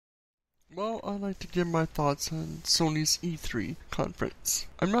Well, I'd like to give my thoughts on Sony's E3 conference.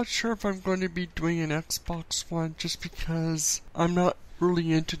 I'm not sure if I'm going to be doing an Xbox one just because I'm not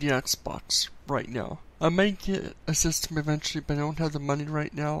really into the Xbox right now. I might get a system eventually, but I don't have the money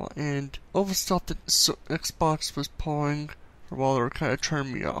right now, and all the stuff that Xbox was pulling for a while are kind of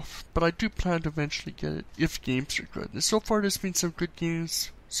turning me off. But I do plan to eventually get it if games are good. And so far there's been some good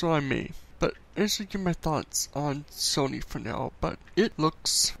games, so I may. But I just give my thoughts on Sony for now, but it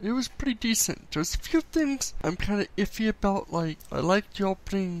was pretty decent. There's a few things I'm kind of iffy about, like, I liked the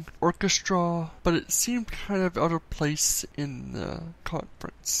opening orchestra, but it seemed kind of out of place in the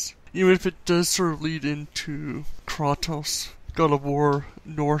conference. Even if it does sort of lead into Kratos, God of War,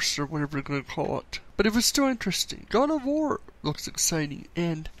 Norse, or whatever you're going to call it. But it was still interesting. God of War looks exciting,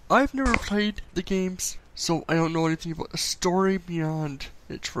 and I've never played the games, so I don't know anything about the story beyond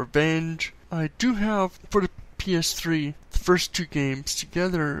its revenge. I do have, for the PS3, the first two games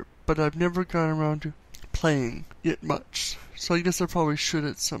together, but I've never gotten around to playing it much. So I guess I probably should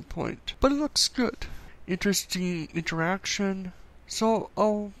at some point. But it looks good. Interesting interaction. So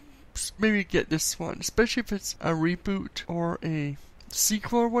I'll maybe get this one, especially if it's a reboot or a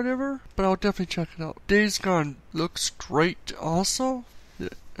sequel or whatever, but I'll definitely check it out. Days Gone looks great also.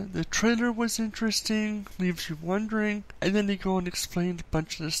 The trailer was interesting, leaves you wondering, and then they go and explain a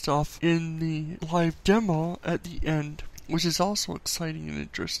bunch of the stuff in the live demo at the end, which is also exciting and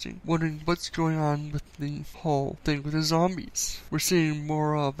interesting. Wondering what's going on with the whole thing with the zombies. We're seeing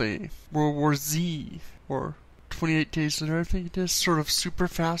more of a World War Z, or 28 Days Later, I think it is, sort of super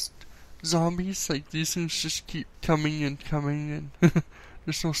fast zombies. Like, these things just keep coming and coming, and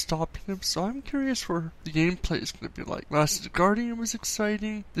there's no stopping them. So I'm curious where the gameplay is going to be like. Last Guardian was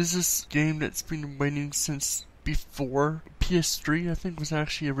exciting. This is a game that's been waiting since before PS3, I think, was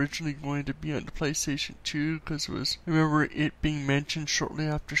actually originally going to be on the PlayStation 2, because I remember it being mentioned shortly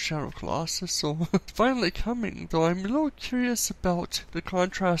after Shadow of Colossus, so it's finally coming. Though I'm a little curious about the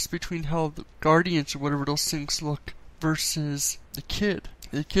contrast between how the Guardians or whatever those things look versus the Kid.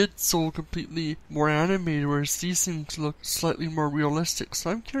 The Kid's so completely more animated, whereas these things look slightly more realistic. So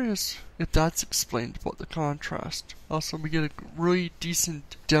I'm curious if that's explained about the contrast. Also, we get a really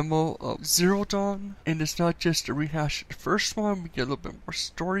decent demo of Zero Dawn, and it's not just a rehash of the first one. We get a little bit more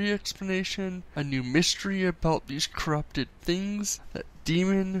story explanation, a new mystery about these corrupted things, that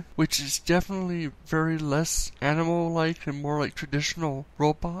demon, which is definitely very less animal-like and more like traditional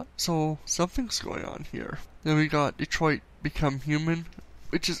robot. So something's going on here. Then we got Detroit Become Human,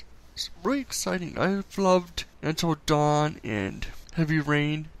 which is really exciting. I've loved Until Dawn and Heavy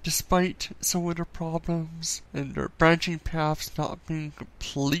Rain, despite some of their problems and their branching paths not being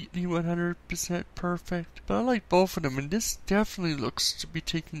completely 100% perfect. But I like both of them, and this definitely looks to be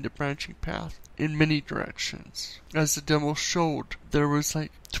taking the branching path in many directions. As the demo showed, there was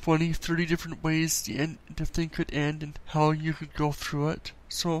like 20-30 different ways the thing could end and how you could go through it.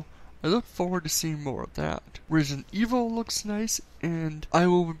 So I look forward to seeing more of that. Resident Evil looks nice, and I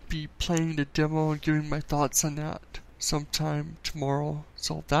will be playing the demo and giving my thoughts on that sometime tomorrow,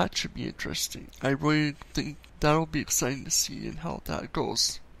 so that should be interesting. I really think that'll be exciting to see and how that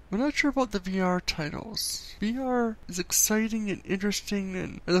goes. I'm not sure about the VR titles. VR is exciting and interesting,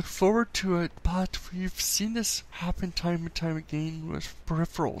 and I look forward to it, but we've seen this happen time and time again with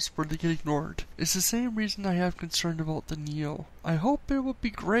peripherals where they get ignored. It's the same reason I have concern about the Neo. I hope it will be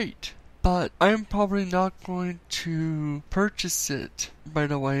great, but I'm probably not going to purchase it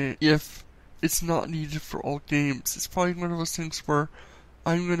right away if it's not needed for all games. It's probably one of those things where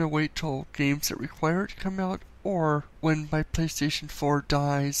I'm going to wait till games that require it to come out, or when my PlayStation 4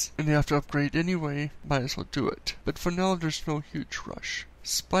 dies and they have to upgrade anyway, might as well do it. But for now, there's no huge rush.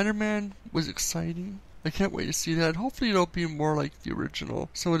 Spider-Man was exciting. I can't wait to see that. Hopefully it'll be more like the original.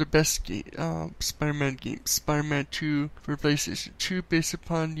 Some of the best Spider-Man games. Spider-Man 2 for PlayStation 2 based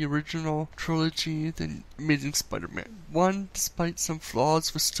upon the original trilogy. Then Amazing Spider-Man 1, despite some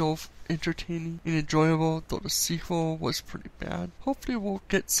flaws, was still entertaining and enjoyable, though the sequel was pretty bad. Hopefully we'll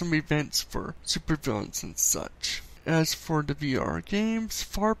get some events for supervillains and such. As for the VR games,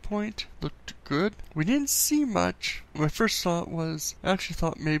 Farpoint looked good. We didn't see much. My first thought was, I actually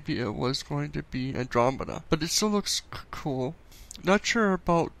thought maybe it was going to be Andromeda, but it still looks cool. Not sure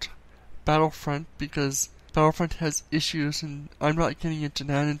about Battlefront, because Battlefront has issues, and I'm not getting into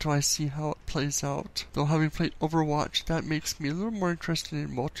that until I see how it plays out. Though having played Overwatch, that makes me a little more interested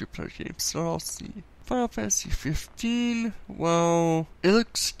in multiplayer games, so I'll see. Final Fantasy 15, well, it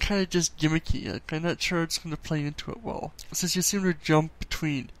looks kind of just gimmicky. Like, I'm not sure it's going to play into it well, since you seem to jump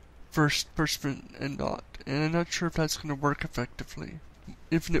between first person and not, and I'm not sure if that's going to work effectively.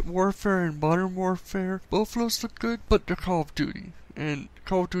 Infinite Warfare and Modern Warfare, both of those look good, but they're Call of Duty. and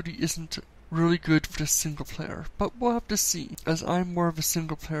Call of Duty isn't really good for the single player, but we'll have to see, as I'm more of a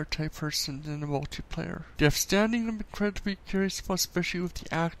single player type person than a multiplayer. Death Stranding I'm incredibly curious about, especially with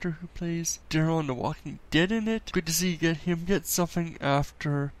the actor who plays Daryl on The Walking Dead in it. Good to see him get something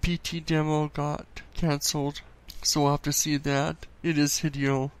after PT demo got cancelled, so we'll have to see that. It is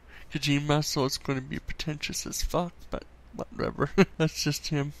Hideo Kojima, so it's going to be pretentious as fuck, but whatever. That's just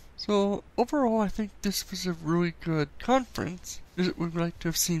him. So, overall, I think this was a really good conference. Would we like to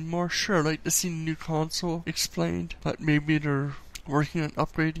have seen more? Sure, I'd like to see a new console explained, but maybe they're working on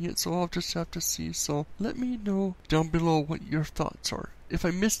upgrading it, so I'll just have to see. So, let me know down below what your thoughts are. If I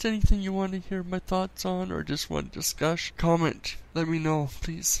missed anything you want to hear my thoughts on, or just want to discuss, comment. Let me know,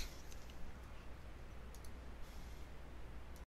 please.